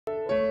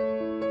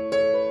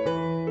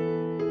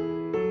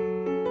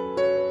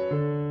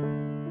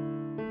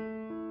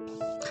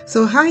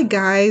So hi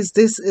guys,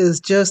 this is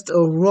just a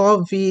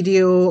raw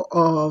video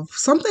of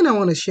something I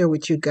want to share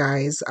with you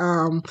guys.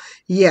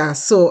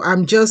 So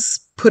I'm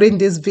just putting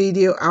this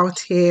video out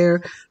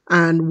here,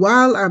 and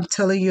while I'm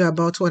telling you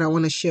about what I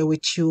want to share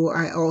with you,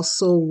 I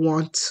also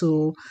want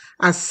to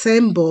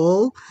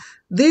assemble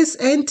this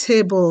end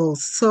table.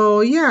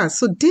 So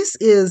this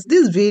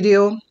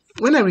video,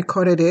 when I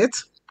recorded it,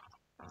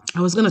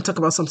 I was going to talk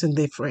about something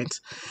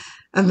different.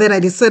 And then I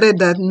decided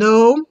that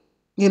no,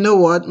 you know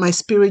what? My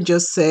spirit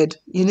just said,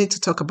 you need to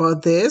talk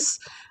about this.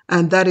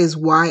 And that is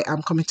why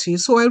I'm coming to you.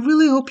 So I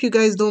really hope you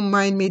guys don't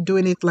mind me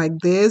doing it like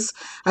this.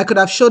 I could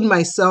have showed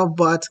myself,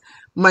 but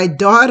my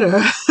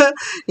daughter,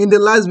 in the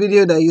last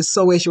video that you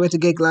saw where she went to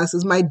get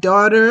glasses, my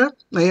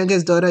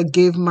youngest daughter,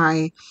 gave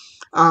my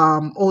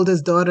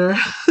oldest daughter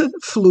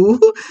flu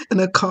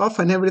and a cough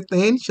and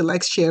everything. She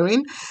likes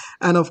sharing.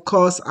 And of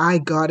course, I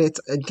got it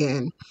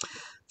again.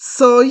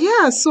 So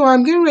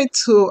I'm getting ready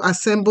to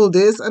assemble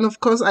this, and of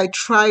course I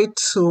tried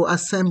to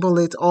assemble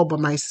it all by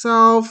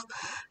myself,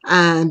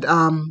 and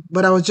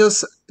but I was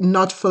just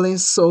not feeling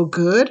so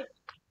good,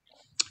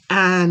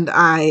 and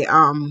I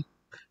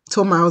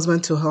told my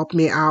husband to help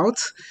me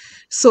out.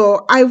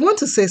 So I want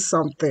to say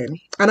something,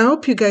 and I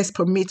hope you guys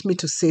permit me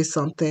to say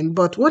something.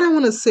 But what I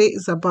want to say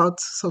is about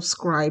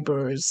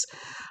subscribers.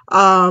 So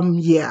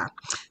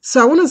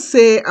I want to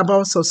say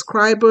about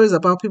subscribers,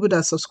 about people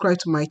that subscribe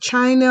to my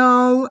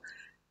channel,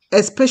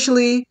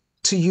 especially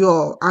to you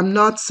all. I'm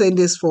not saying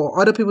this for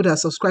other people that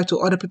subscribe to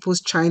other people's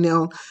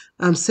channel.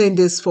 I'm saying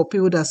this for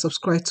people that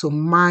subscribe to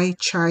my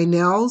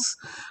channels.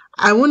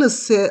 I want to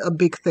say a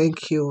big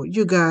thank you.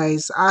 You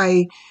guys,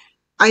 I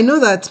know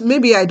that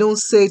maybe I don't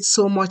say it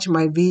so much in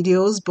my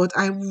videos, but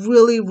I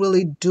really,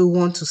 really do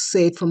want to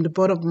say it from the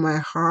bottom of my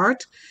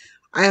heart.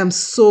 I am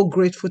so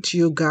grateful to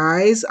you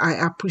guys. I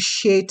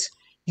appreciate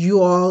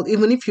you all.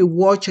 Even if you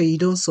watch and you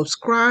don't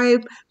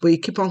subscribe, but you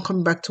keep on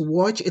coming back to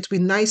watch, it'd be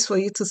nice for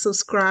you to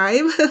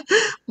subscribe.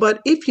 But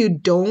if you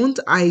don't,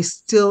 I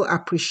still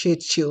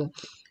appreciate you.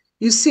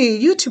 You see,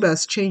 YouTube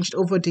has changed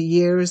over the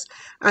years,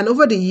 and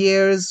over the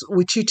years,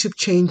 with YouTube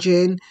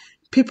changing,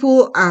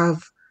 people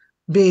have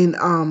been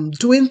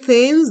doing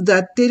things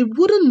that they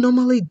wouldn't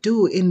normally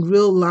do in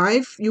real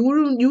life. You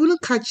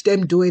wouldn't catch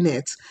them doing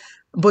it,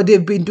 but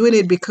they've been doing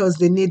it because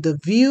they need the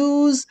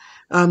views.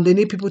 They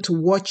need people to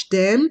watch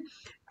them.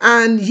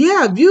 And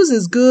yeah, views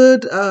is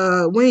good.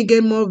 When you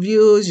get more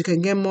views, you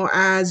can get more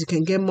ads, you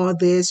can get more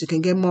this, you can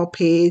get more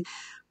paid.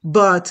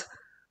 But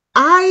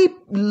I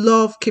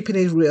love keeping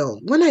it real.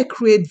 When I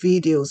create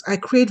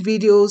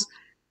videos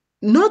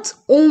not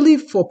only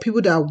for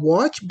people that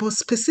watch, but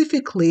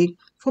specifically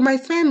for my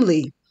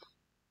family.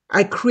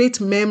 I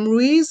create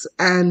memories,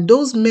 and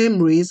those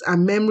memories are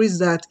memories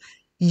that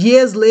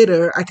years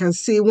later I can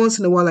see. Once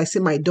in a while I see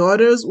my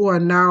daughters who are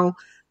now,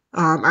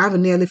 I have a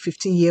nearly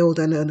 15-year-old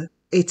and an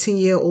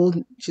 18-year-old.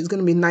 She's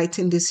going to be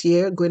 19 this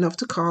year, going off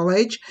to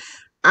college.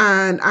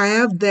 And I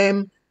have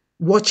them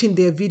watching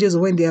their videos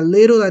when they're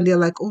little, and they're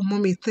like, oh,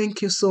 mommy,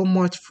 thank you so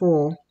much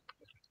for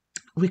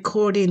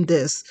recording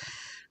this.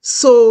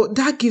 So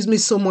that gives me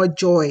so much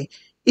joy.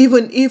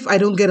 Even if I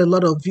don't get a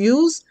lot of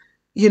views,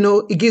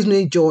 it gives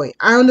me joy.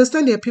 I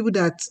understand there are people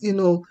that,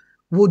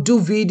 will do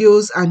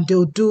videos and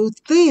they'll do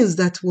things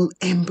that will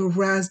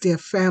embarrass their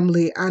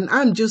family. And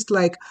I'm just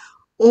like,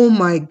 oh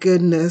my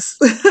goodness.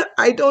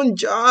 I don't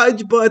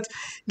judge, but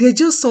there are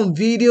just some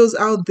videos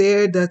out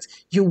there that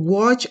you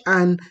watch,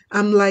 and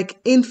I'm like,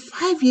 in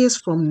 5 years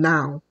from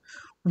now,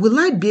 will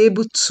I be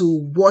able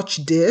to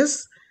watch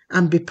this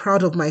and be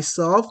proud of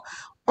myself?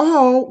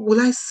 Or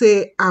will I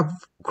say I've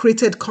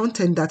created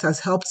content that has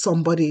helped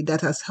somebody,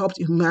 that has helped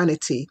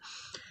humanity?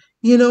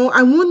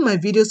 I want my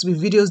videos to be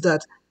videos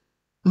that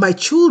my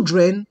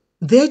children,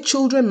 their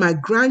children, my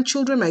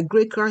grandchildren, my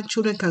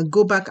great-grandchildren can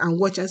go back and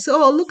watch and say,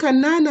 oh, look at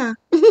Nana.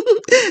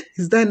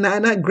 Is that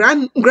Nana?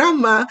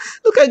 Grandma.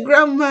 Look at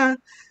Grandma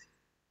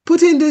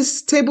putting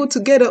this table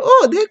together.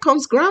 Oh, there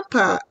comes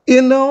Grandpa.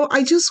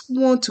 I just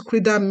want to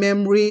create that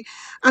memory.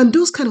 And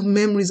those kind of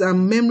memories are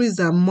memories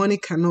that money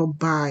cannot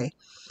buy.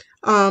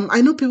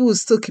 I know people will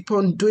still keep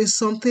on doing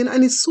something,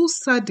 and it's so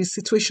sad, the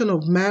situation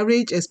of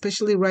marriage,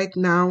 especially right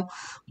now,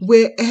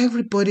 where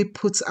everybody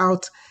puts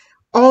out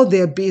all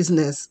their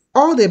business.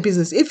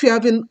 If you're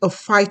having a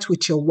fight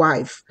with your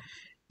wife,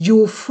 you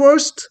will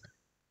first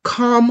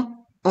come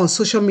on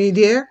social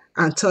media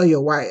and tell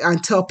your wife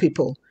and tell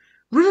people,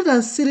 rather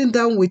than sitting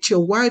down with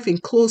your wife in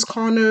closed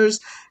corners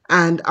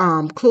and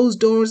closed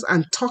doors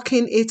and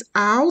talking it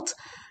out.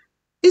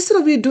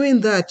 Instead of you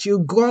doing that,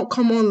 you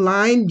come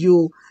online,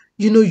 you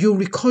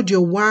record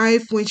your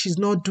wife when she's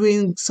not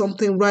doing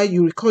something right.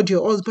 You record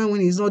your husband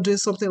when he's not doing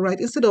something right.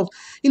 Instead of,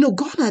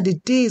 gone are the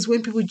days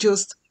when people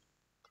just,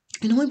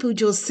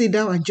 sit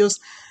down and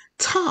just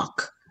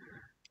talk.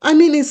 I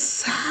mean, it's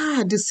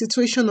sad, the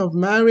situation of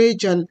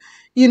marriage. And,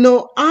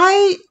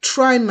 I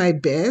try my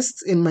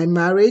best in my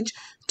marriage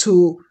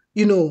to,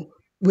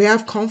 we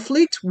have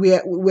conflict.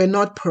 We're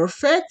not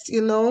perfect,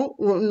 no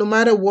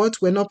matter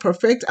what, we're not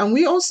perfect. And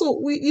we also,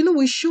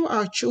 we show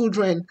our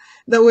children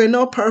that we're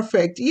not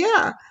perfect.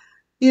 Yeah.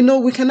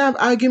 We can have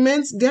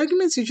arguments. The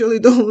arguments usually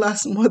don't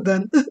last more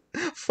than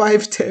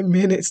 5-10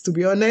 minutes, to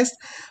be honest.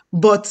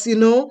 But,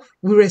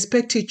 we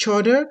respect each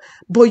other.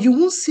 But you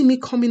won't see me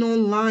coming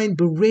online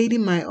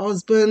berating my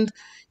husband,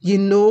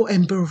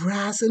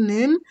 embarrassing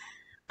him.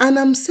 And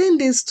I'm saying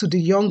this to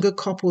the younger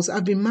couples.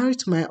 I've been married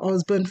to my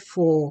husband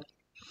for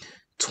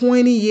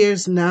 20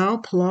 years now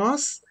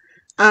plus,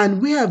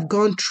 and we have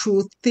gone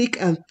through thick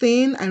and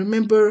thin. I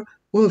remember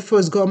when we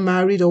first got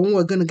married, or when we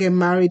were going to get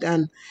married,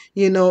 and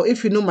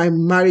if you know my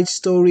marriage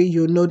story,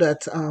 you know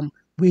that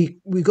we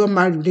got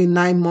married within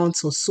 9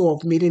 months or so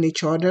of meeting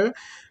each other.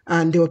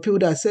 And there were people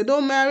that said,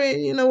 "Don't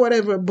marry,"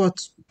 whatever. But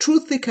through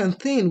thick and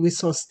thin, we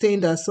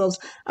sustained ourselves.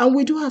 And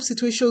we do have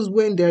situations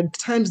when there are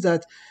times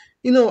that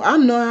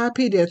I'm not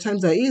happy, there are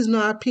times that he's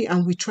not happy,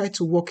 and we try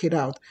to work it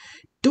out.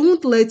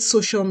 Don't let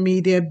social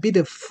media be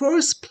the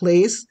first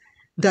place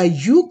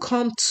that you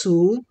come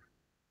to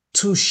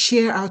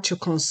share out your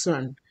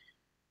concern.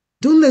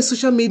 Don't let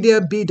social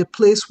media be the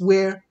place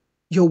where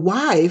your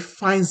wife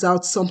finds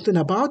out something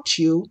about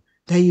you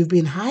that you've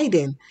been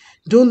hiding.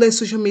 Don't let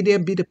social media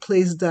be the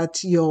place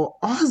that your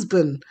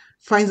husband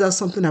finds out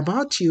something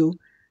about you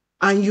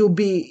and you'll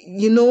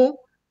be,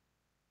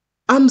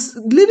 I'm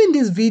leaving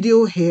this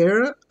video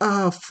here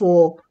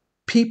for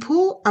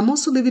people. I'm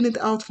also leaving it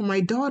out for my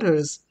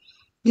daughters.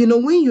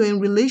 When you're in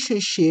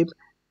relationship,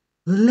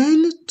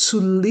 learn to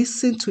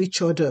listen to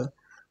each other.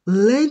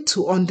 Learn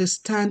to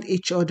understand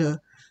each other.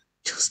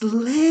 Just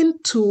learn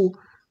to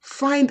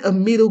find a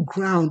middle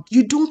ground.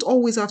 You don't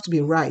always have to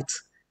be right.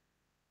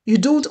 You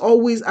don't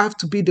always have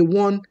to be the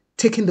one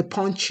taking the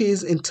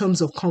punches in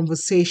terms of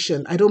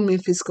conversation. I don't mean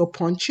physical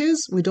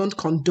punches. We don't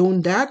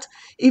condone that.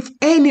 If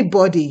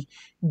anybody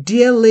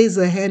dare lays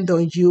a hand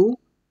on you,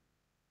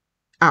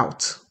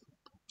 out.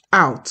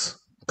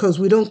 Because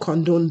we don't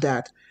condone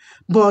that.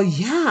 But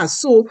yeah,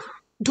 so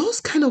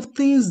those kind of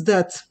things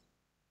that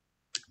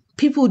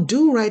people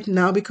do right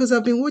now, because I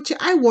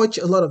watch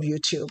a lot of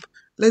YouTube.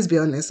 Let's be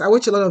honest. I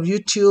watch a lot of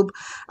YouTube.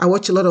 I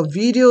watch a lot of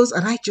videos,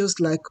 and I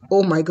just like,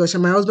 oh my gosh.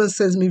 And my husband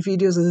sends me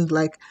videos and it's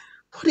like,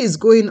 what is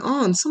going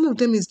on? Some of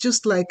them is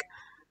just like,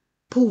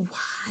 but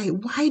why?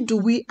 Why do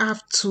we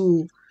have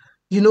to,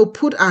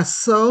 put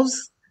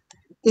ourselves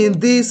in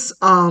this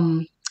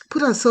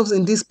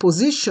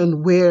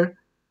position where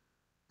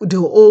the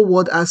whole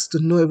world has to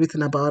know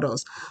everything about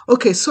us?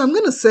 Okay, so I'm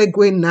going to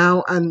segue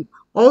now and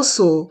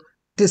also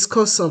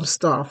discuss some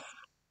stuff.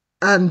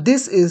 And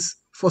this is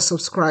for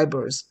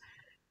subscribers.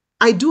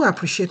 I do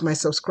appreciate my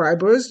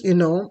subscribers,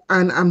 and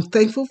I'm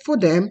thankful for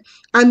them.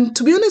 And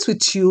to be honest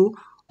with you,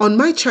 on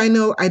my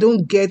channel, I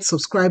don't get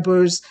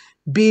subscribers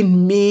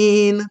being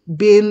mean,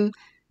 being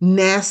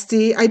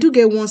nasty. I do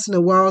get once in a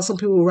while, some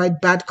people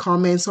write bad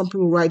comments, some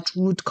people write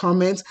rude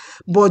comments.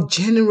 But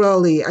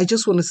generally, I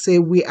just want to say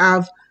we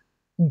have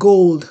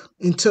gold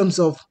in terms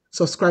of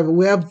subscribers.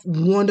 We have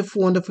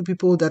wonderful, wonderful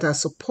people that are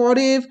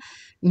supportive.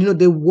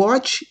 They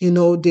watch, they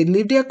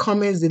leave their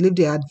comments, they leave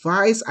their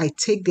advice. I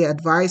take their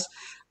advice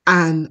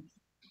and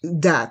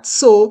that.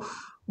 So,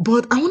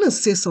 but I want to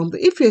say something.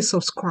 If you're a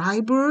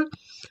subscriber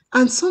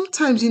and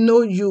sometimes,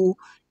 you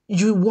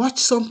watch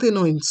something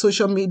on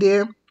social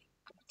media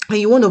and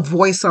you want to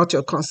voice out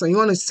your concern, you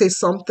want to say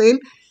something,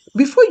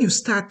 before you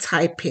start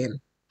typing,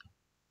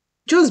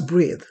 just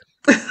breathe.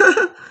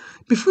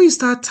 Before you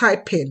start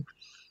typing,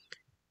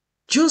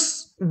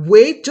 just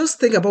wait, just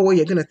think about what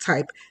you're going to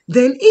type.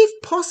 Then,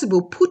 if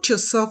possible, put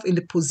yourself in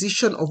the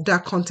position of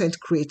that content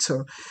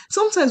creator.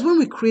 Sometimes when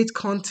we create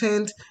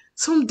content,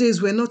 some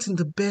days we're not in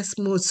the best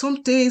mood.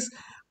 Some days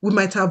we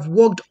might have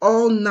worked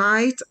all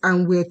night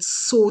and we're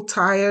so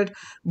tired,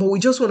 but we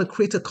just want to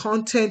create a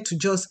content to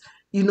just,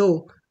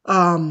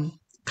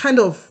 kind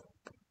of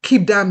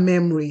keep that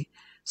memory.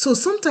 So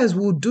sometimes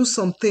we'll do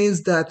some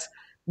things that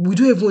we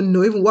don't even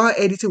know. Even while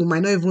editing, we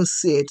might not even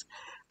see it.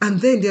 And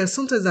then there are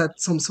sometimes that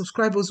some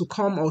subscribers will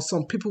come, or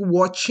some people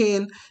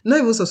watching, not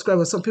even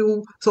subscribers,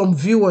 some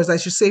viewers, I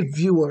should say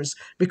viewers,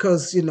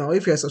 because,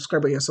 if you're a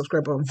subscriber, you're a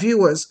subscriber.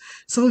 Viewers,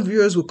 some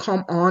viewers will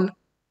come on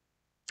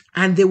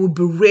and they will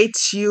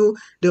berate you,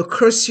 they'll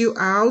curse you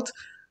out.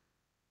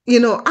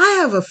 I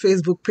have a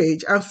Facebook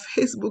page, and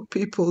Facebook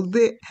people,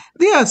 they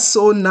are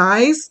so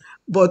nice,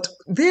 but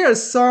there are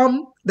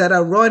some that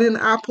are rotten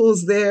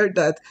apples there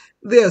that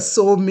they are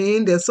so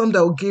mean. There's some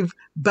that will give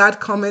bad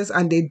comments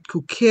and they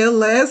could care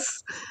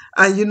less.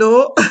 And,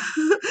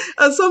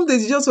 and some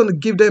days you just want to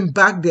give them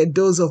back their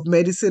dose of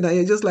medicine and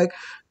you're just like,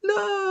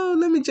 no,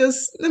 let me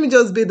just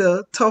be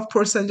the tough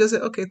person. Just say,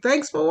 okay,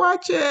 thanks for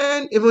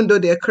watching. Even though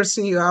they're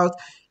cursing you out,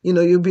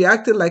 you'll be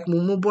acting like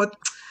Mumu, but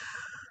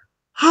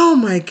oh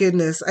my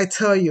goodness, I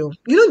tell you.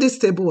 This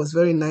table was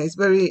very nice,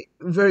 very,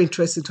 very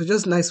interesting. It was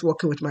just nice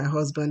working with my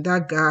husband.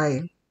 That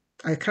guy,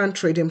 I can't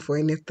trade him for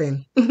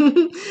anything.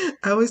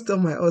 I always tell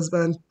my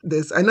husband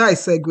this. I know I'm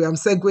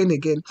segueing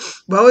again.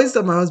 But I always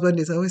tell my husband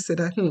this. I always say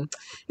that,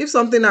 if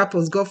something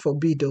happens, God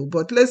forbid though,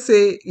 but let's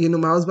say,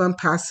 my husband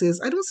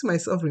passes, I don't see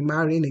myself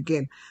remarrying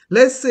again.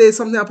 Let's say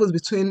something happens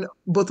between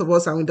both of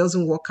us and it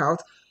doesn't work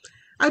out.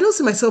 I don't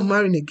see myself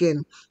marrying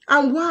again.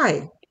 And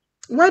why?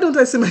 Why don't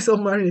I see myself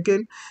marrying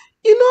again?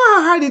 You know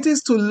how hard it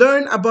is to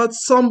learn about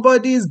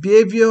somebody's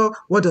behavior.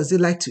 What does he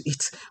like to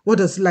eat? What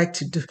does he like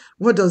to do?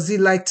 What does he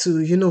like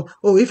to,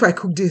 oh, if I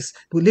cook this,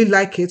 will he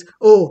like it?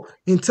 Oh,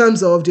 in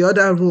terms of the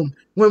other room,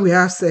 when we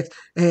have sex,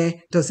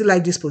 does he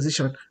like this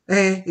position?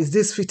 Is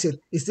this fitting?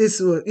 Is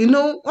this,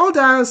 all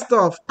that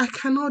stuff. I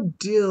cannot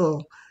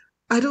deal.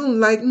 I don't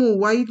like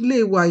wala.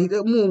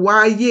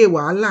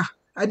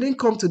 I didn't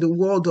come to the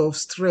world of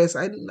stress.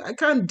 I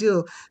can't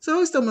deal. So I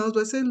always tell my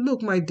husband, I say,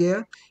 look, my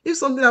dear, if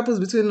something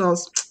happens between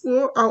us,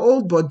 well, our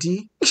old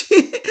body, it's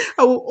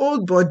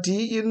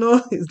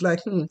like,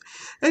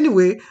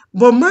 Anyway,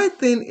 but my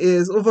thing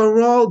is,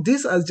 overall,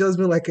 this has just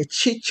been like a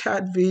chit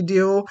chat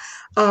video.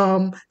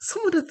 Some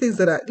of the things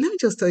let me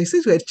just tell you,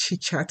 since we're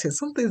chit chatting,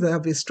 some things that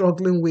I've been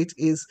struggling with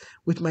is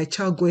with my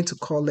child going to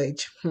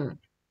college.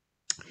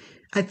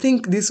 I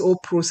think this whole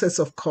process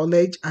of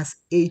college has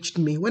aged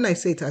me. When I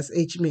say it has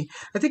aged me,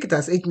 I think it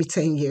has aged me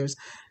 10 years.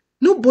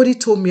 Nobody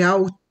told me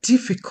how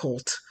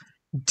difficult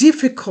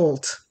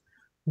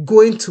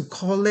going to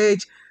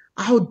college,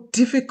 how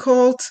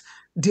difficult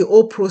the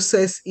whole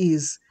process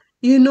is.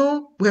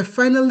 We're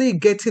finally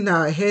getting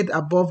our head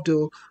above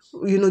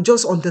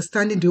just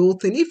understanding the whole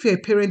thing. If you're a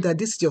parent that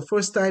this is your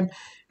first time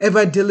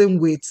ever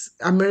dealing with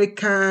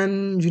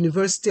American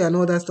university and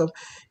all that stuff,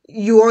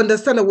 you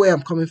understand where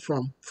I'm coming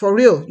from. For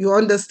real, you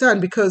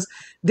understand, because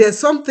there's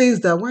some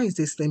things that, why is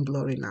this thing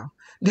blurry now?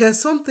 There are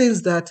some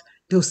things that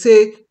they'll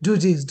say, do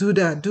this, do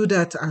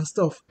that and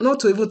stuff. Not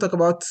to even talk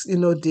about,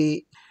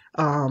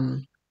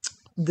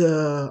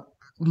 the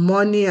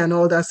money and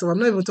all that stuff. I'm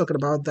not even talking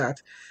about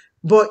that.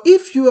 But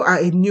if you are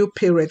a new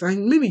parent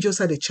and maybe just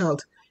had a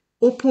child,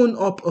 open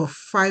up a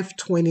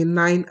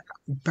 529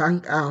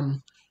 bank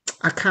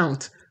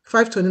account.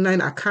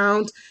 529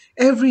 account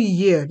every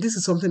year. This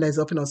is something that is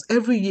helping us.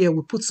 Every year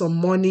we put some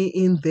money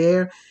in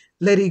there,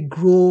 let it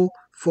grow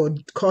for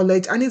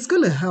college, and it's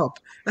going to help.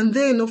 And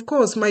then, of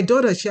course, my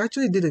daughter, she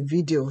actually did a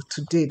video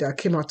today that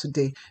came out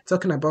today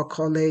talking about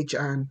college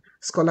and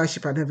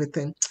scholarship and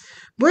everything.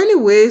 But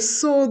anyway,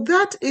 so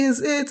that is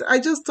it. I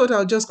just thought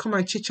I'll just come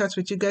and chit chat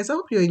with you guys. I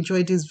hope you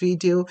enjoyed this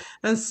video,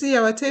 and see,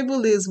 our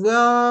table is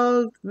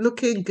well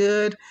looking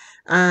good.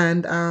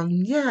 And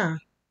yeah,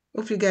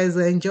 hope you guys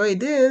enjoy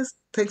this.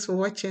 Thanks for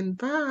watching.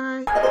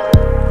 Bye.